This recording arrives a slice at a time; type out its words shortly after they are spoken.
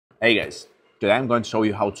Hey guys, today I'm going to show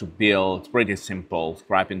you how to build pretty simple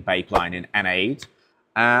scraping pipeline in n8n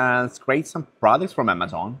and create some products from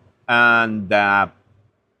Amazon. And the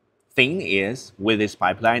thing is with this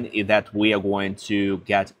pipeline is that we are going to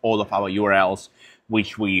get all of our URLs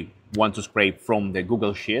which we want to scrape from the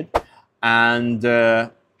Google Sheet and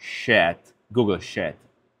Google Sheet,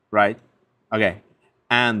 right? Okay,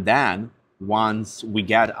 and then once we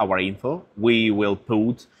get our info, we will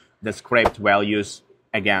put the scraped values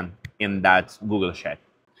again in that Google Sheet.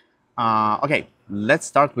 Okay, let's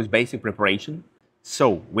start with basic preparation.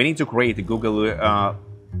 So we need to create a Google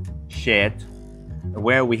Sheet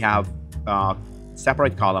where we have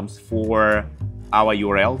separate columns for our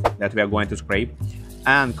URL that we are going to scrape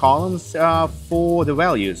and columns for the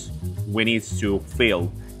values we need to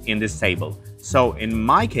fill in this table. So in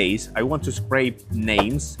my case, I want to scrape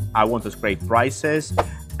names, I want to scrape prices,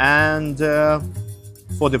 and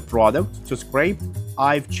for the product to scrape,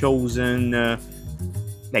 I've chosen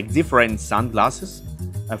like different sunglasses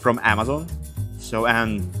from Amazon. So,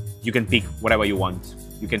 and you can pick whatever you want.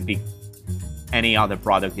 You can pick any other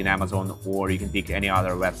product in Amazon, or you can pick any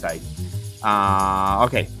other website.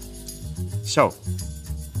 Okay, so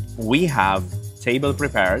we have table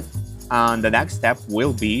prepared, and the next step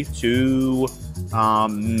will be to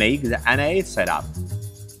make the n8n setup.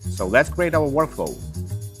 So let's create our workflow.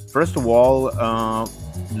 First of all,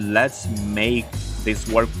 let's make this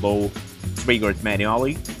workflow triggered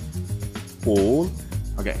manually. Cool.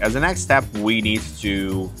 Okay, as the next step, we need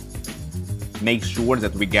to make sure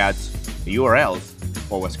that we get URLs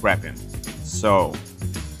for scraping. So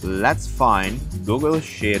let's find Google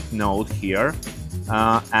Sheet node here,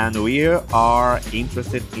 and we are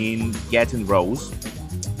interested in getting rows.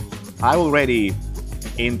 I already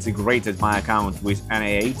integrated my account with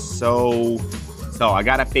n8n, so I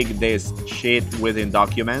gotta pick this sheet within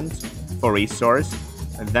document for resource.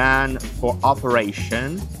 And then for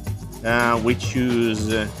operation, we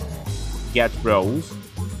choose get rows.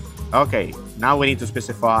 Okay, now we need to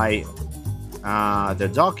specify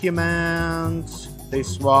the document,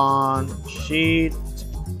 this one, sheet,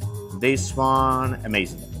 this one,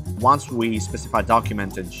 amazing. Once we specify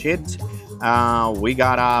document and sheet, we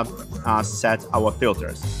gotta set our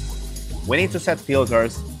filters. We need to set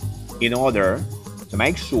filters in order to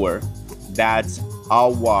make sure that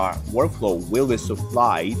our workflow will be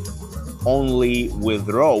supplied only with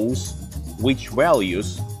rows which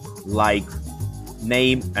values like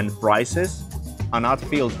name and prices are not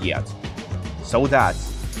filled yet. So that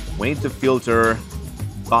we need to filter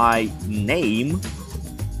by name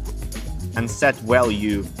and set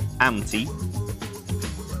value empty.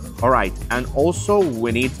 Alright, and also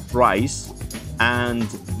we need price and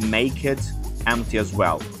make it empty as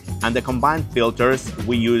well. And the combined filters,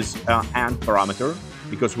 we use n parameter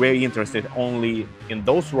because we're interested only in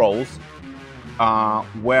those rows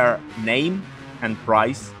where name and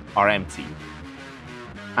price are empty.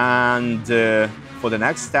 And for the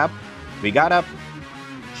next step, we gotta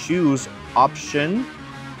choose option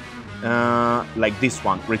like this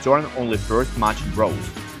one, return only first matched rows,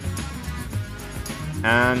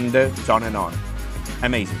 and turn it on.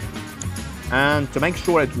 Amazing. And to make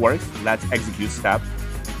sure it works, let's execute step.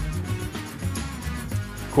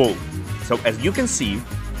 Cool. So as you can see,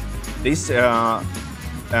 this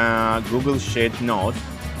Google Sheet node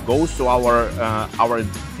goes to our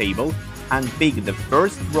table and pick the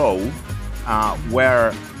first row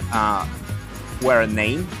where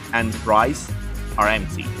name and price are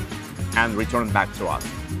empty and return back to us.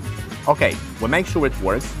 Okay, we make sure it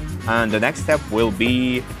works, and the next step will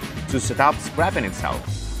be to set up scrapping itself.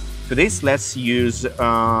 For this, let's use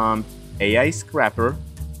AI Scrapper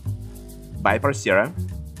by Parsera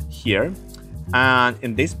here. And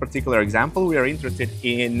in this particular example, we are interested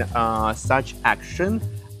in such action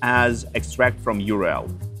as extract from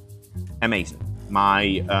URL. Amazing.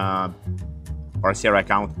 My Parsera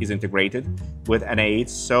account is integrated with n8n,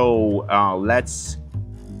 so let's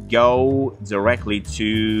go directly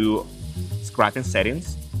to scraping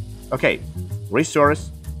settings. Okay,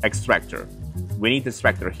 resource extractor. We need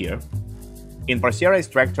extractor here. In Parsera,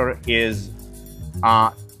 extractor is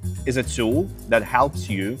a tool that helps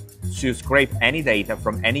you to scrape any data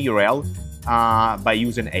from any URL by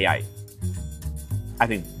using AI. I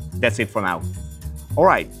think that's it for now. All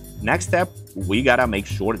right, next step, we gotta make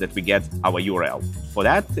sure that we get our URL. For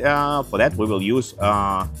that, we will use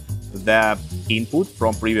the input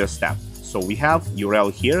from previous step. So we have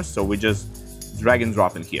URL here, so we just drag and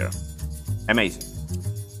drop in here. Amazing.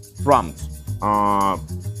 Prompt.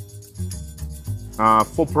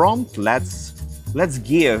 For prompt, let's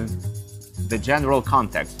give the general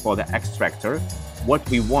context for the extractor, what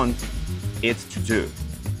we want it to do.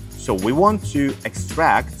 So we want to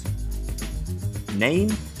extract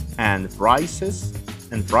name and price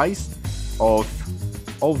of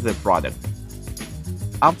the product.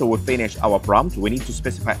 After we finish our prompt, we need to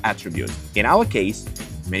specify attributes. In our case,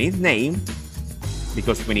 we need name,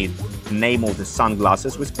 because we need name of the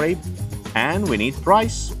sunglasses we scraped, and we need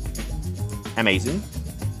price. Amazing.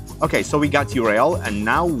 Okay, so we got URL, and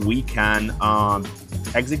now we can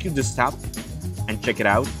execute the step and check it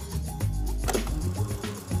out.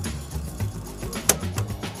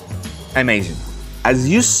 Amazing. As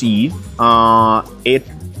you see, it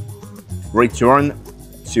returned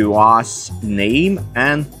to us name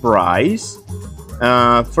and price.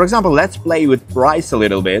 For example, let's play with price a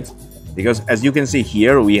little bit, because as you can see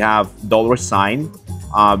here, we have $sign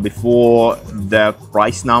before the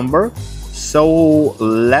price number. So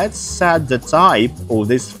let's set the type of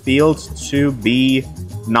this field to be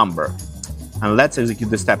number, and let's execute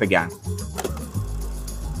the step again.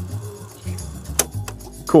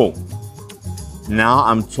 Cool. Now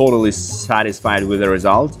I'm totally satisfied with the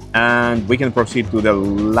result, and we can proceed to the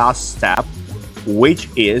last step, which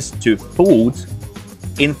is to put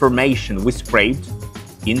information we scraped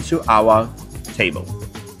into our table.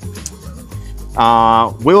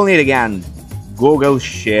 We will need again Google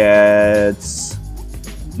Sheets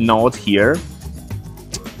note here,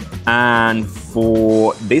 and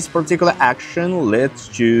for this particular action, let's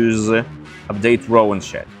choose update row and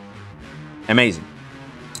sheet. Amazing.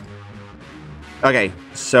 Okay,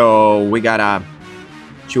 so we gotta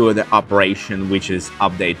choose the operation, which is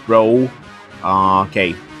update row.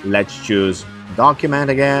 Okay, let's choose document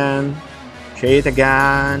again, sheet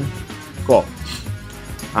again. Cool.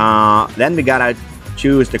 Then we gotta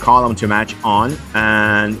choose the column to match on,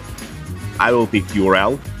 and I will pick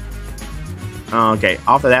URL. Okay,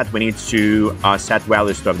 after that we need to set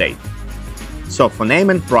values to update. So for name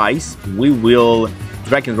and price, we will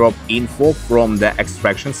drag and drop info from the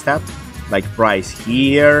extraction step, like price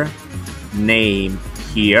here, name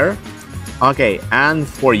here. Okay, and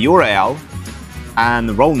for URL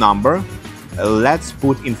and row number, let's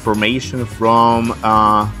put information from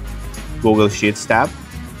Google Sheets tab.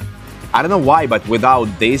 I don't know why, but without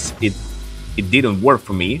this, it didn't work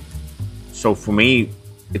for me. So for me,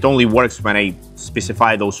 it only works when I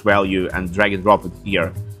specify those values and drag and drop it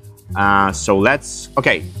here. So let's,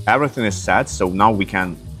 okay, everything is set. So now we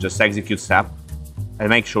can just execute step and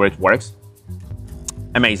make sure it works.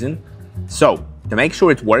 Amazing. So to make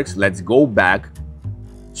sure it works, let's go back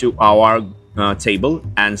to our table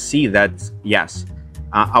and see that, yes,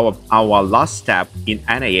 our last step in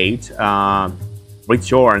n8n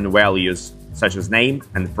return values such as name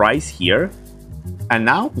and price here. And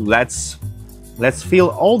now let's fill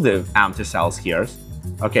all the empty cells here.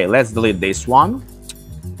 Okay, let's delete this one.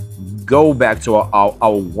 Go back to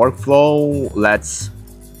our workflow. Let's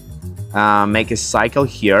make a cycle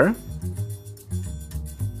here.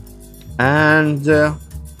 And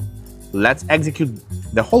let's execute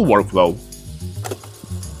the whole workflow.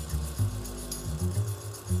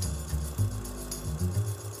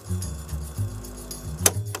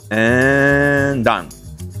 And done.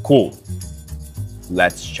 Cool.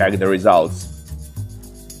 Let's check the results.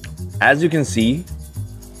 As you can see,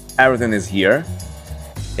 everything is here.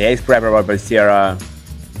 The AI scraper by Parsera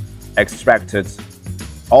extracted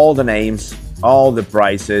all the names, all the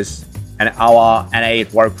prices, and our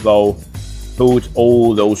n8 workflow put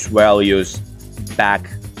all those values back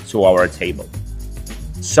to our table.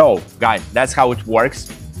 So, guys, that's how it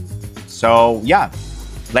works. So, yeah,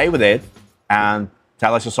 play with it and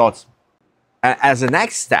tell us your thoughts. And as a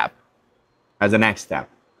next step,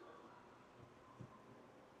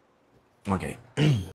 okay.